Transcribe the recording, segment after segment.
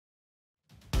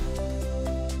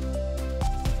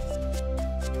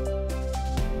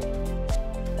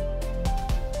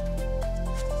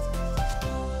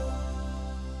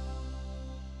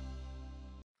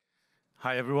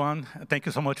Hi, everyone. Thank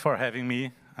you so much for having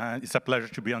me. It's a pleasure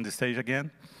to be on the stage again.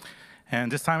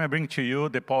 And this time I bring to you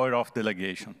the power of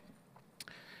delegation.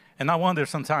 And I wonder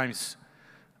sometimes,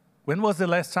 when was the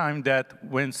last time that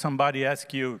when somebody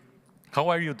asks you, how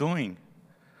are you doing?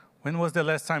 When was the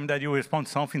last time that you respond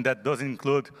to something that doesn't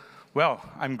include, well,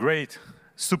 I'm great,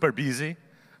 super busy,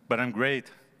 but I'm great.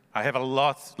 I have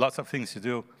lots of things to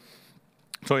do.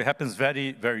 So it happens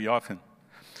very, very often.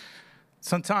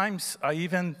 Sometimes I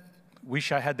even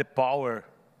wish I had the power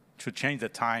to change the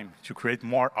time, to create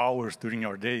more hours during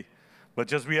your day, but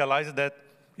just realize that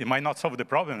it might not solve the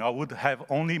problem. I would have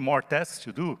only more tasks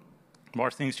to do,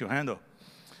 more things to handle.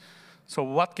 So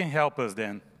what can help us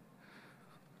then?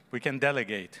 We can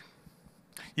delegate.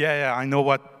 Yeah, I know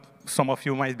what some of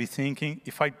you might be thinking.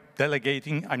 If I'm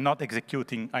delegating, I'm not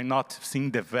executing. I'm not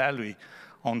seeing the value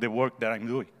on the work that I'm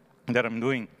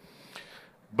doing.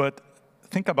 But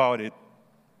think about it.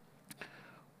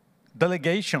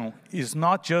 Delegation is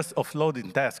not just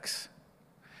offloading tasks.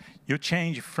 You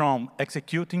change from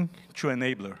executing to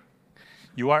enabler.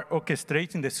 You are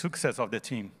orchestrating the success of the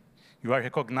team. You are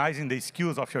recognizing the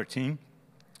skills of your team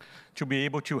to be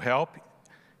able to help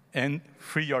and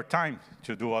free your time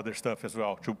to do other stuff as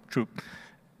well, to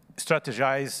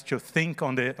strategize, to think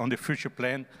on the future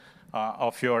plan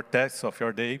of your tasks, of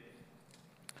your day.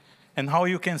 And how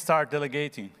you can start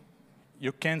delegating.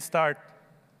 You can start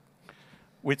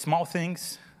with small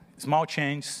things, small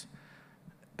changes,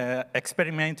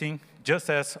 experimenting, just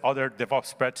as other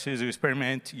DevOps practices, you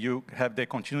experiment, you have the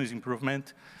continuous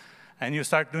improvement, and you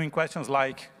start doing questions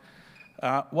like,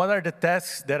 what are the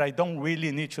tasks that I don't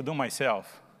really need to do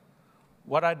myself?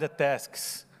 What are the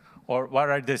tasks, or what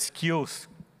are the skills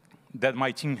that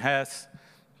my team has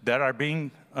that are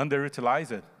being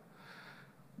underutilized?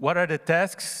 What are the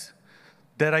tasks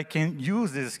that I can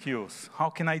use these skills?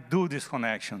 How can I do this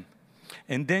connection?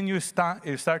 And then you start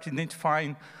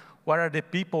identifying what are the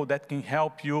people that can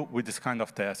help you with this kind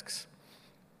of tasks.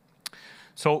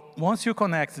 So once you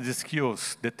connect the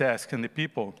skills, the tasks, and the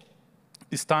people,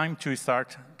 it's time to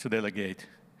start to delegate.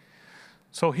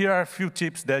 So here are a few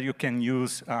tips that you can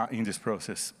use in this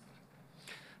process.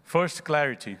 First,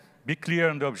 clarity. Be clear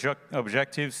on the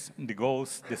objectives, the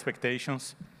goals, the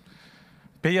expectations.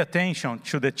 Pay attention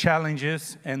to the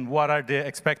challenges and what are the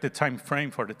expected time frame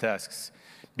for the tasks.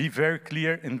 Be very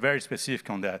clear and very specific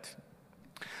on that.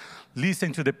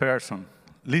 Listen to the person.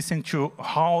 Listen to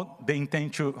how they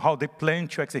plan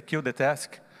to execute the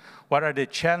task. What are the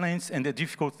challenges and the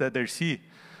difficulties that they see?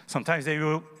 Sometimes they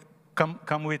will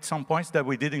come with some points that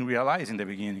we didn't realize in the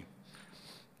beginning.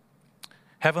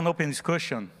 Have an open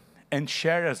discussion and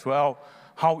share as well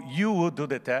how you would do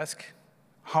the task,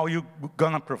 how you're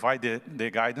gonna provide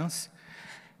the guidance.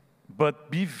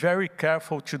 But be very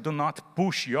careful to do not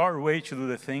push your way to do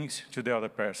the things to the other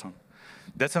person.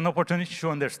 That's an opportunity to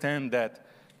understand that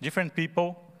different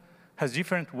people has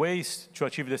different ways to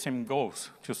achieve the same goals,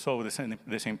 to solve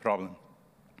the same problem.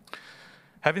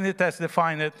 Having the task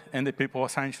defined and the people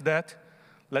assigned to that,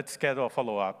 let's schedule a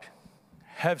follow-up.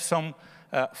 Have some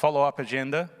follow-up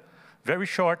agenda, very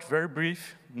short, very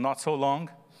brief, not so long.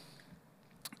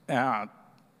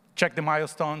 Check the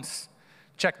milestones.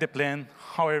 Check the plan,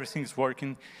 how everything's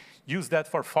working. Use that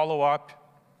for follow-up.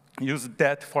 Use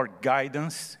that for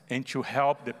guidance and to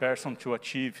help the person to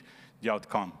achieve the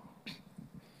outcome.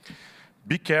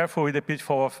 Be careful with the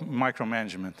pitfall of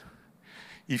micromanagement.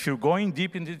 If you're going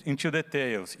deep into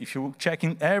details, if you're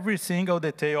checking every single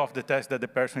detail of the task that the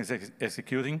person is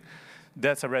executing,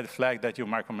 that's a red flag that you're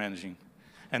micromanaging.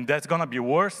 And that's going to be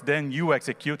worse than you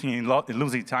executing and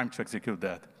losing time to execute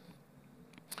that.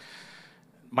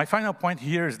 My final point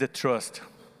here is the trust.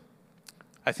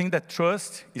 I think that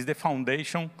trust is the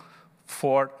foundation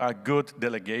for a good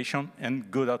delegation and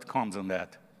good outcomes on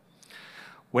that.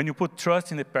 When you put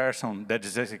trust in the person that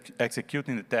is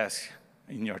executing the task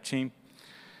in your team,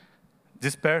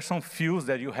 this person feels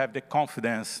that you have the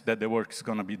confidence that the work is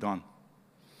going to be done.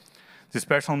 This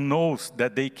person knows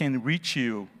that they can reach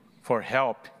you for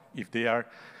help if they are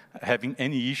having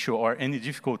any issue or any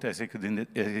difficulty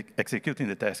executing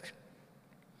the task.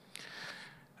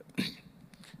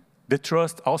 The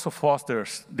trust also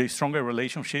fosters the stronger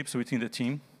relationships within the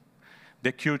team,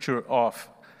 the culture of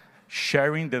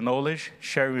sharing the knowledge,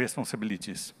 sharing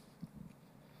responsibilities.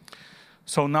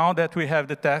 So now that we have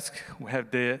the task, we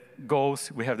have the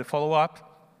goals, we have the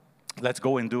follow-up, let's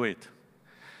go and do it.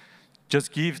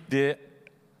 Just give the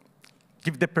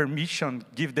permission,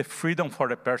 give the freedom for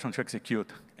the person to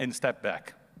execute, and step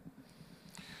back.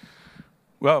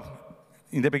 Well,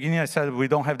 in the beginning I said we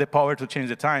don't have the power to change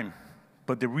the time.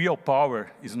 But the real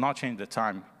power is not changing the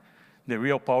time. The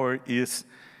real power is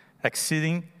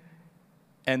exceeding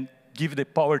and give the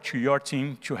power to your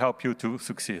team to help you to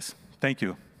succeed. Thank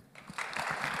you.